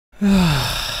Fucking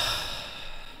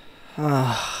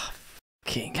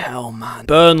hell, man.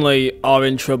 Burnley are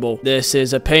in trouble. This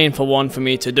is a painful one for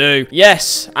me to do.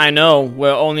 Yes, I know,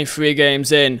 we're only 3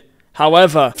 games in.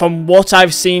 However, from what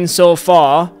I've seen so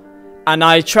far, and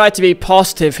I try to be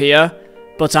positive here,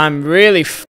 but I'm really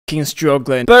fucking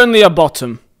struggling. Burnley are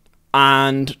bottom.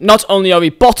 And not only are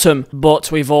we bottom,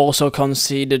 but we've also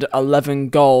conceded 11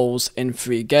 goals in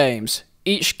 3 games.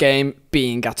 Each game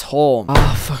being at home.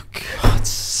 Oh, for God's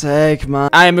sake, man.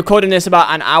 I am recording this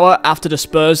about an hour after the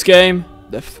Spurs game.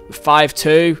 The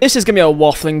 5-2. This is going to be a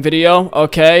waffling video,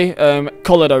 okay?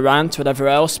 Call it a rant, whatever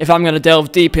else. If I'm going to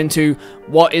delve deep into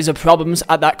what is the problems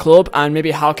at that club and maybe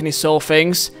how can they solve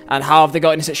things and how have they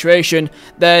got in a situation,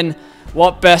 then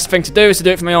what best thing to do is to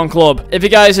do it for my own club. If you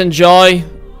guys enjoy,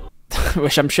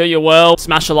 which I'm sure you will,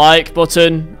 smash a like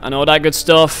button and all that good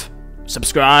stuff.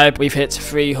 Subscribe. We've hit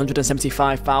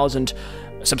 375,000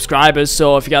 subscribers,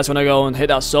 so if you guys want to go and hit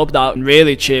that sub, that would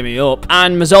really cheer me up.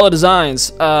 And Mazzola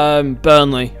Designs,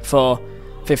 Burnley for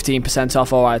 15%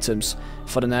 off all items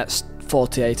for the next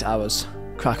 48 hours.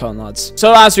 Crack on, lads.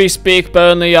 So as we speak,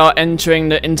 Burnley are entering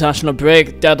the international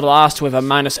break dead last with a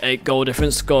 -8 goal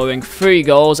difference, scoring 3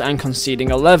 goals and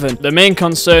conceding 11. The main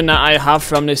concern that I have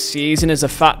from this season is the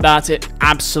fact that it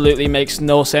absolutely makes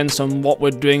no sense on what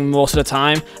we're doing most of the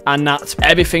time, and that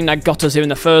everything that got us here in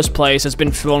the first place has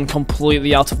been thrown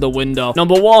completely out of the window.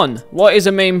 Number 1, what is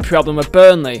the main problem with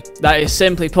Burnley? That is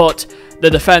simply put, the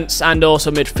defence and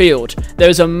also midfield. There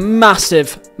is a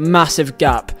massive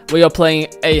gap. We are playing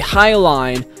a high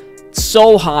line,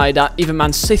 so high that even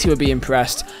Man City would be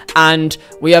impressed, and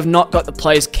we have not got the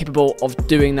players capable of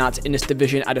doing that in this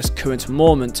division at this current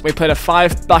moment. We played a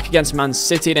 5-back against Man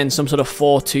City, then some sort of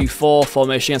 4-2-4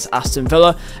 formation against Aston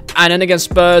Villa, and then against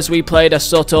Spurs we played a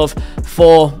sort of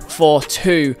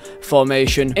 4-4-2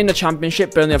 formation. In the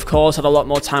Championship, Burnley of course had a lot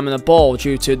more time on the ball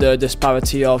due to the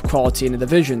disparity of quality in the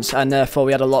divisions, and therefore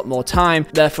we had a lot more time.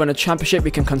 Therefore in the Championship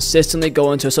we can consistently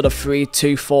go into a sort of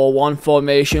 3-2-4-1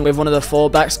 formation with one of the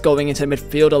 4-backs going into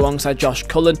midfield alongside Josh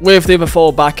Cullen, with the other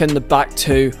 4-back and the back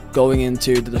 2 going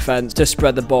into the defence to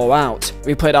spread the ball out.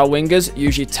 We played our wingers,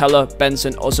 usually Teller,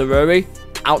 Benson, Ozaruri,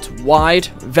 out wide,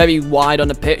 very wide on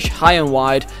the pitch, high and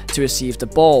wide to receive the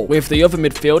ball, with the other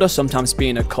midfielder sometimes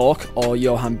being a Cork or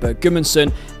Johan Berg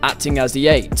Gudmundsson acting as the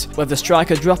 8, with the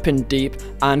striker dropping deep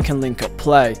and can link up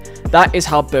play. That is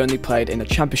how Burnley played in the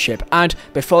Championship. And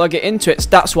before I get into it,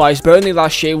 stats wise, Burnley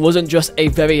last year wasn't just a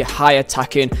very high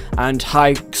attacking and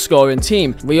high scoring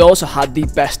team, we also had the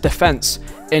best defence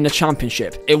in the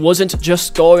Championship. It wasn't just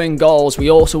scoring goals,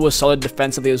 we also were solid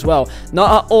defensively as well.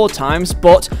 Not at all times,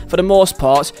 but for the most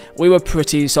part, we were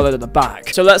pretty solid at the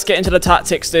back. So let's get into the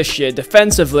tactics this year.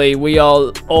 Defensively, we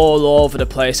are all over the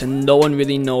place and no one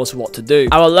really knows what to do.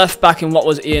 Our left back in what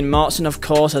was Ian Martin, of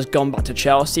course, has gone back to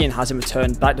Chelsea and hasn't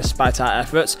returned back despite our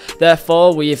efforts.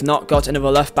 Therefore, we have not got another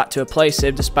left back to replace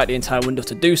him despite the entire window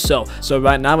to do so. So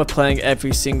right now, we're playing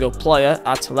every single player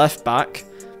at left back,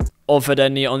 other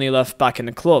than the only left back in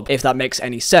the club, if that makes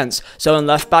any sense. So in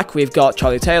left back we've got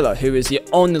Charlie Taylor, who is the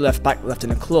only left back left in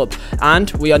the club, and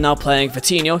we are now playing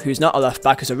Vitinho, who's not a left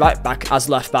back, who's a right back, as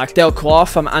left back. Delcroix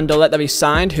from Anderlecht that we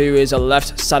signed, who is a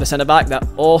left-sided centre back that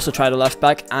also tried a left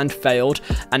back and failed,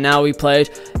 and now we played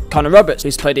Connor Roberts,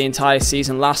 who's played the entire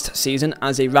season last season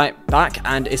as a right back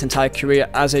and his entire career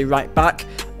as a right back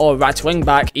or right wing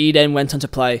back. He then went on to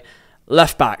play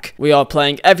left back. We are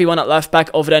playing everyone at left back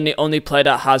other than the only player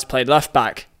that has played left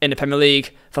back in the Premier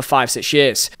League for 5-6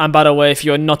 years. And by the way, if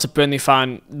you're not a Burnley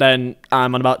fan, then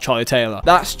I'm on about Charlie Taylor.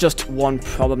 That's just one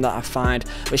problem that I find,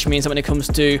 which means that when it comes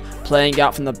to playing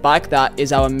out from the back, that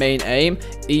is our main aim.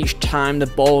 Each time the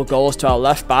ball goes to our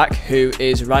left back, who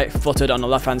is right-footed on the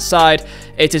left-hand side,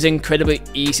 it is incredibly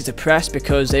easy to press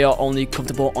because they are only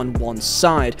comfortable on one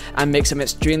side and makes them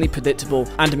extremely predictable,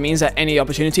 and means that any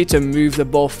opportunity to move the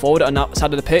ball forward on that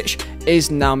side of the pitch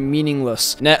is now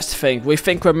meaningless. Next thing, we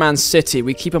think we're Man City.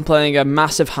 We keep on playing a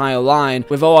massive high line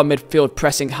with all our midfield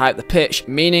pressing high up the pitch,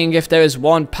 meaning if there is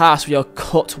one pass, we are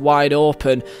cut wide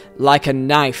open like a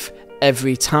knife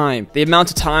every time. The amount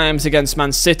of times against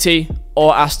Man City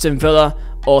or Aston Villa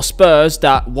or Spurs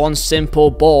that one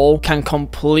simple ball can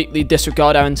completely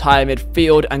disregard our entire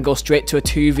midfield and go straight to a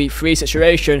 2v3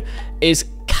 situation is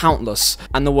countless.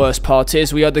 And the worst part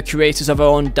is we are the creators of our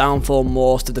own downfall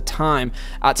most of the time.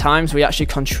 At times we actually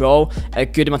control a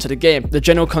good amount of the game. The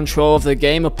general control of the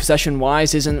game of possession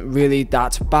wise isn't really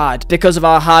that bad because of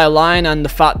our high line and the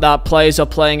fact that players are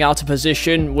playing out of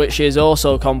position, which is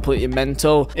also completely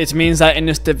mental. It means that in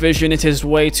this division it is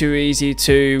way too easy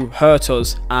to hurt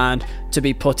us and to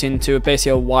be put into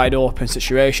basically a wide open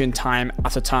situation time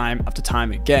after time after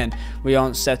time again. We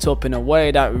aren't set up in a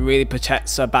way that really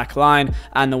protects our back line,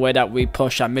 and the way that we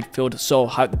push our midfield so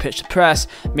high up the pitch to press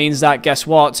means that, guess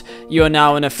what, you're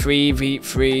now in a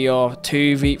 3v3 or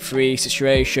 2v3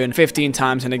 situation 15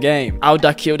 times in a game.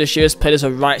 Al-Dakir this year has played as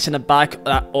a right centre back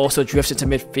that also drifts into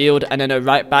midfield, and then a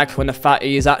right back when the fact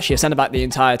he is actually a centre back the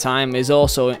entire time is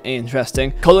also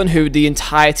interesting. Cullen, who the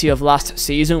entirety of last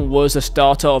season was the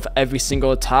starter of every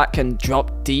single attack and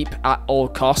dropped deep at all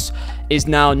costs, is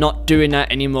now not doing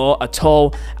that anymore at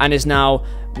all, and is now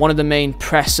one of the main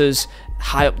pressers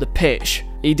high up the pitch.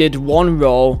 He did one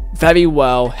role very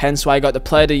well, hence why he got the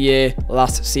Player of the Year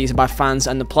last season by fans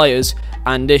and the players,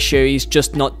 and this year he's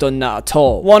just not done that at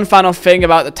all. One final thing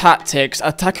about the tactics,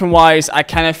 attacking wise, I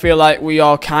kind of feel like we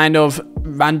are kind of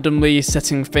randomly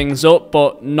setting things up,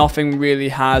 but nothing really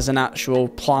has an actual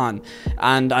plan.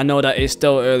 And I know that it's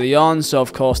still early on, so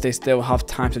of course they still have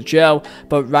time to gel,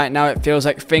 but right now it feels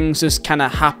like things just kind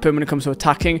of happen when it comes to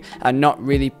attacking and not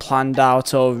really planned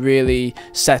out or really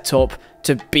set up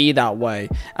to be that way.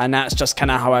 And that's just kind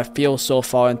of how I feel so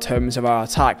far in terms of our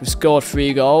attack. We've scored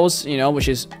 3 goals, you know, which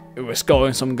is, we're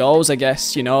scoring some goals, I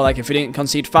guess, you know, like if we didn't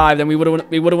concede 5, then we would have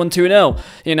won 2-0,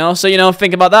 you know, so, you know,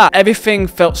 think about that. Everything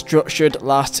felt structured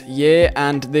last year,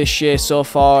 and this year so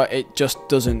far it just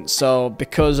doesn't. So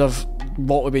because of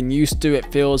what we've been used to, it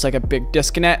feels like a big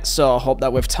disconnect, so I hope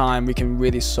that with time we can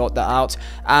really sort that out.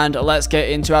 And let's get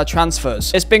into our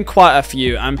transfers. It's been quite a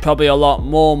few, and probably a lot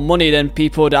more money than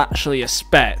people would actually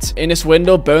expect. In this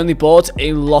window, Burnley bought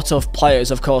a lot of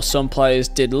players. Of course, some players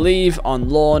did leave on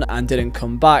loan and didn't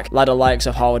come back, like the likes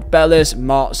of Howard Bellis,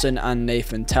 Martson and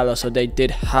Nathan Teller, so they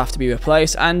did have to be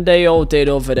replaced, and they all did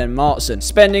other than Martson.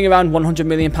 Spending around £100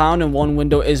 million in one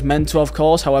window is mental, of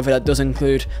course. However, that does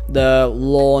include the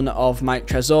loan of Mike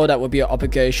Trezor that would be an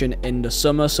obligation in the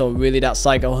summer, so really that's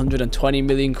like 120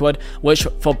 million quid, which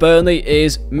for Burnley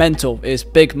is mental, is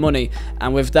big money,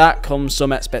 and with that comes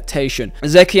some expectation.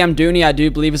 Zeki Amdouni, I do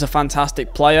believe, is a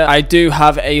fantastic player. I do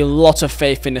have a lot of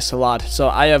faith in this lad, so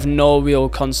I have no real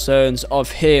concerns of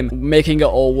him making it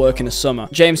all work in the summer.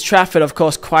 James Trafford, of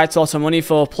course, quite a lot of money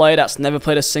for a player that's never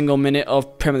played a single minute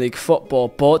of Premier League football,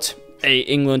 but a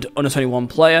England under-21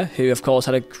 player who of course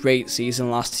had a great season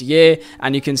last year,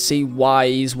 and you can see why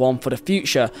he's one for the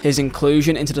future. His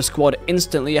inclusion into the squad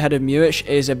instantly ahead of Muric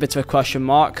is a bit of a question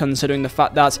mark, considering the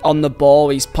fact that on the ball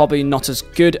he's probably not as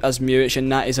good as Muric,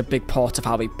 and that is a big part of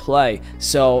how we play.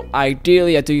 So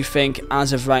ideally, I do think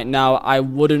as of right now I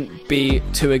wouldn't be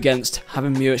too against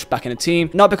having Muric back in the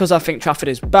team, not because I think Trafford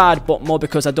is bad, but more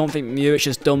because I don't think Muric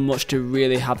has done much to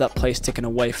really have that place taken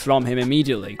away from him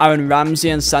immediately. Aaron Ramsey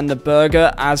and Sander Berge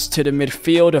as to the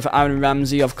midfield, of Aaron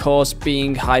Ramsey of course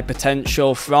being high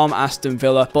potential from Aston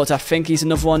Villa, but I think he's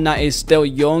another one that is still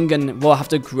young and will have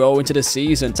to grow into the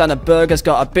season. Sander Berge has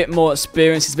got a bit more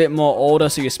experience, he's a bit more older,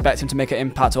 so you expect him to make an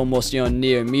impact almost, you know,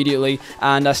 near immediately,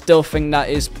 and I still think that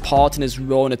his part in his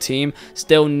role in the team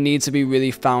still needs to be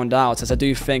really found out, as I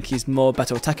do think he's more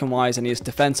better attacking wise than he is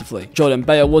defensively. Jordan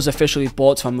Bayer was officially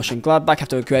bought from Mönchengladbach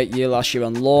after a great year last year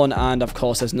on loan, and of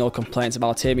course there's no complaints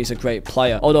about him, he's a great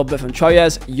player. Although from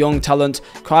Troyes, young talent,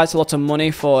 quite a lot of money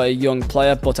for a young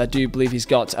player, but I do believe he's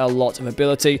got a lot of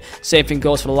ability. Same thing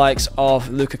goes for the likes of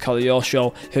Luca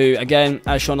Koleosho, who again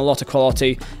has shown a lot of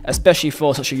quality, especially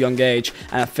for such a young age,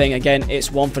 and I think again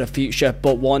it's one for the future,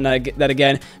 but one that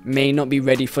again may not be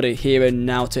ready for the here and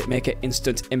now to make an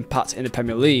instant impact in the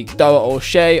Premier League. Dara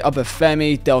O'Shea,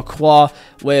 Obafemi, Delcroix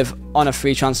with on a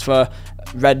free transfer,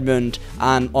 Redmond,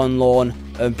 and on loan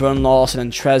Brun Larson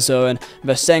and Trezor, and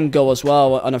Versengo as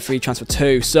well on a free transfer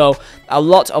too. So a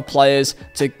lot of players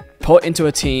to put into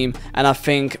a team, and I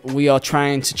think we are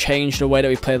trying to change the way that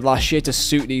we played last year to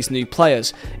suit these new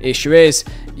players. Issue is,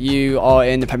 you are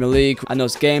in the Premier League and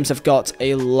those games have got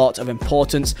a lot of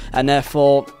importance, and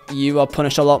therefore you are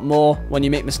punished a lot more when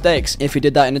you make mistakes. If we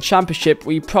did that in the Championship,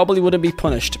 we probably wouldn't be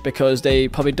punished because they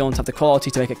probably don't have the quality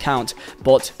to make it count.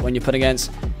 But when you put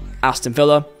against Aston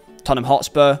Villa, Tottenham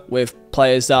Hotspur, with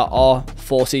players that are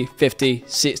 40, 50,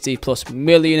 60 plus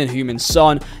million, and Heung-min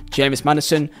Son, James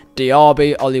Maddison,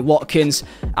 Diaby, Ollie Watkins,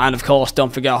 and of course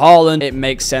don't forget Haaland, it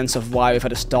makes sense of why we've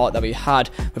had a start that we had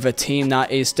with a team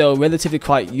that is still relatively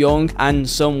quite young and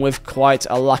some with quite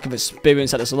a lack of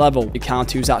experience at this level. You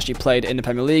count who's actually played in the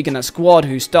Premier League, and that squad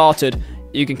who started,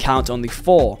 you can count only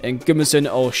 4 in Gudmundsson,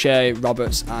 O'Shea,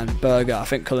 Roberts and Berger. I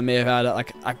think Colomier had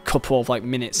like a couple of like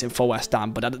minutes in for West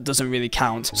Ham, but that doesn't really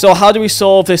count. So how do we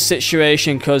solve this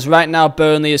situation? Because right now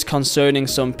Burnley is concerning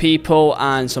some people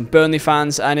and some Burnley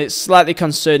fans, and it's slightly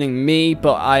concerning me,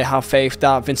 but I have faith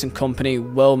that Vincent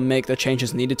Kompany will make the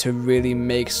changes needed to really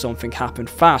make something happen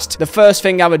fast. The first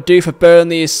thing I would do for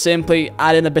Burnley is simply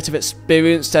add in a bit of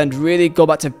experience and really go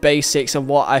back to basics of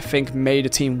what I think made the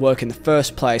team work in the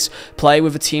first place. Play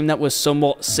with a team that was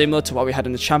somewhat similar to what we had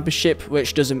in the Championship,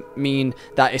 which doesn't mean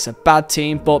that it's a bad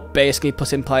team, but basically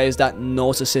put in players that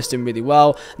knows the system really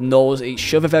well, knows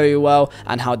each other very well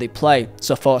and how they play.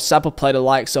 So for example, play the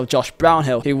likes of Josh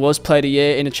Brownhill. He was played a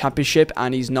year in the Championship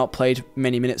and he's not played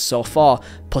many minutes so far.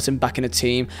 Put him back in the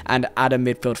team and add a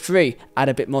midfield 3. Add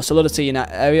a bit more solidity in that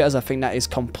area, as I think that is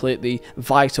completely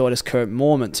vital at this current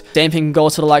moment. Same thing can go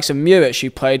to the likes of Muric, who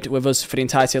played with us for the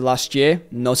entirety of last year,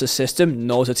 knows the system,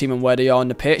 knows the team and where they are on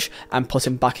the pitch, and put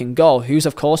him back in goal, who's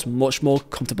of course much more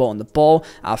comfortable on the ball.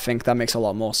 I think that makes a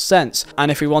lot more sense.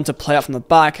 And if we want to play out from the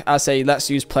back, I say let's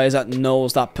use players that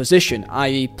knows that position,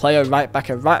 i.e. play a right back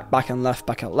at right back and left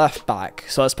back at left back.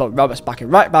 So let's put Roberts back at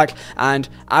right back, and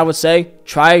I would say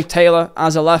try Taylor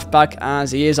as a left back,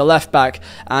 as he is a left back,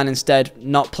 and instead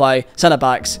not play centre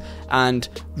backs and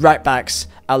right backs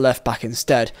at left back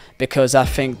instead, because I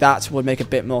think that would make a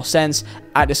bit more sense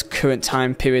at this current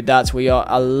time period that we are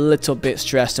a little bit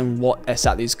stressed on what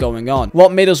exactly is going on.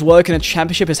 What made us work in a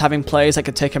Championship is having players that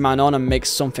can take a man on and make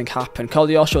something happen.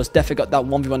 Koleosho has definitely got that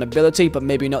 1v1 ability, but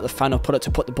maybe not the final product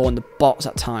to put the ball in the box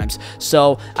at times.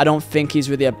 So I don't think he's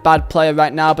really a bad player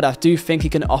right now, but I do think he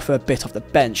can offer a bit off the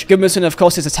bench. Gudmundsson of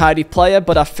course is a tidy player,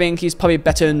 but I think he's probably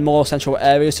better in more central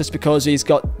areas just because he's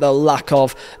got the lack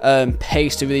of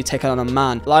pace to really take on a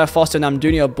man. Lyle Foster and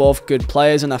Amdouni are both good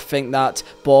players, and I think that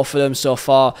both of them so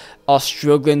far are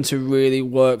struggling to really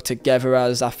work together,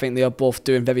 as I think they are both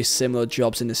doing very similar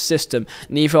jobs in the system.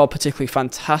 Neither are particularly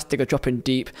fantastic at dropping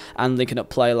deep and linking up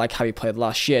play like how he played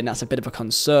last year, and that's a bit of a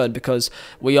concern because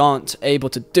we aren't able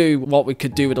to do what we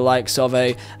could do with the likes of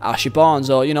a Ashley Barnes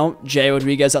or, you know, Jay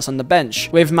Rodriguez that's on the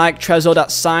bench. With Mike Trezor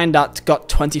that signed, that got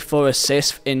 24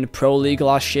 assists in Pro League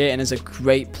last year and is a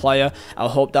great player. I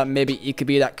hope that maybe he could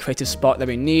be that creative spark that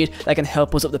we need that can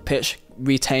help us up the pitch,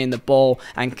 retain the ball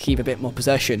and keep a bit more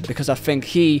possession, because I think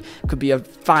he could be a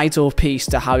vital piece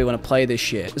to how we want to play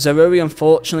this year. Zaroury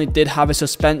unfortunately did have a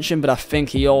suspension, but I think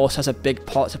he also has a big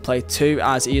part to play too,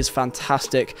 as he is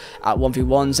fantastic at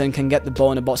 1v1s and can get the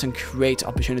ball in the box and create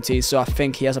opportunities, so I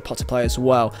think he has a part to play as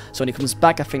well. So when he comes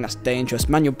back, I think that's dangerous.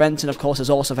 Manuel Benton of course is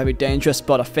also very dangerous,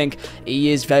 but I think he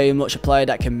is very much a player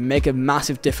that can make a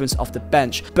massive difference off the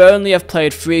bench. Burnley have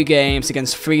played 3 games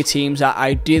against 3 teams that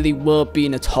ideally will be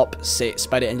in the top 6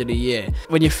 by the end of the year.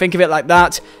 When you think of it like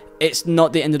that, it's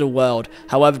not the end of the world.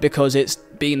 However, because it's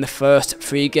being the first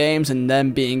 3 games and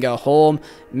then being at home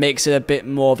makes it a bit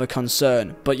more of a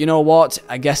concern. But you know what?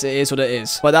 I guess it is what it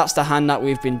is. But that's the hand that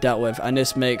we've been dealt with, and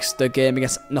this makes the game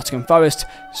against Nottingham Forest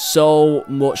so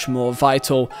much more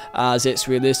vital, as it's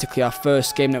realistically our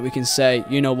first game that we can say,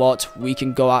 you know what, we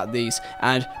can go at these,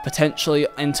 and potentially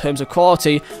in terms of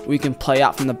quality, we can play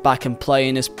out from the back and play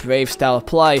in this brave style of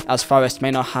play, as Forest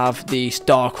may not have the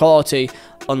star quality,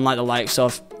 unlike the likes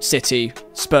of City,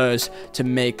 Spurs, to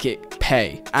make it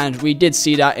pay. And we did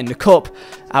see that in the Cup.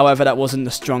 However, that wasn't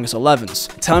the strongest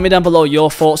 11s. Tell me down below your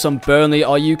thoughts on Burnley.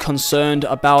 Are you concerned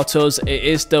about us? It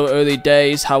is still early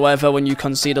days. However, when you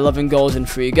concede 11 goals in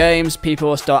 3 games, people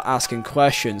will start asking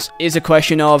questions. Is a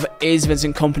question of, is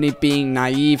Vincent Kompany being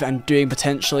naive and doing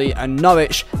potentially a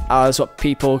Norwich, as what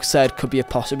people said could be a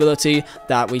possibility,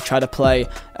 that we try to play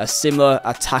a similar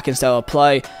attacking style of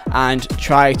play and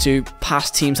try to pass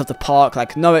teams off the park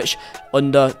like Norwich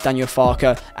under Daniel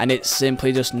Farke, and it's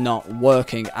simply just not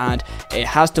working, and it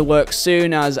has to work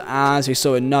soon, as we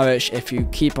saw in Norwich. If you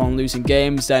keep on losing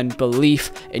games, then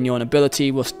belief in your own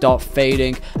ability will start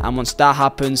fading, and once that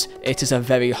happens, it is a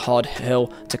very hard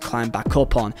hill to climb back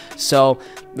up on. So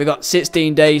we got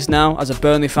 16 days now. As a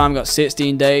Burnley fan, we got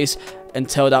 16 days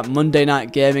until that Monday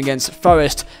night game against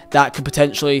Forest that could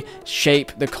potentially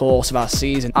shape the course of our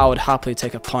season. I would happily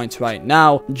take a point right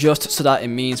now, just so that it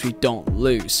means we don't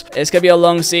lose. It's going to be a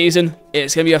long season.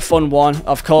 It's going to be a fun one.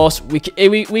 Of course, we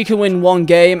can win 1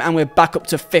 game and we're back up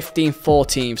to 15th,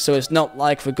 14th, so it's not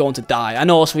like we're going to die. And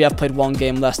also, we have played 1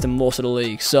 game less than most of the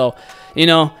league, so, you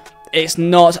know, it's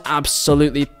not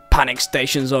absolutely panic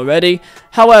stations already.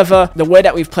 However, the way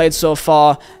that we've played so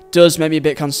far does make me a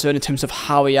bit concerned in terms of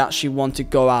how we actually want to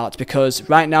go out, because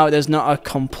right now there's not a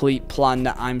complete plan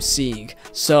that I'm seeing.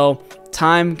 So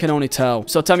time can only tell.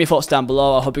 So tell me your thoughts down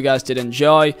below. I hope you guys did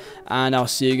enjoy, and I'll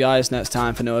see you guys next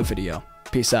time for another video.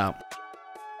 Peace out.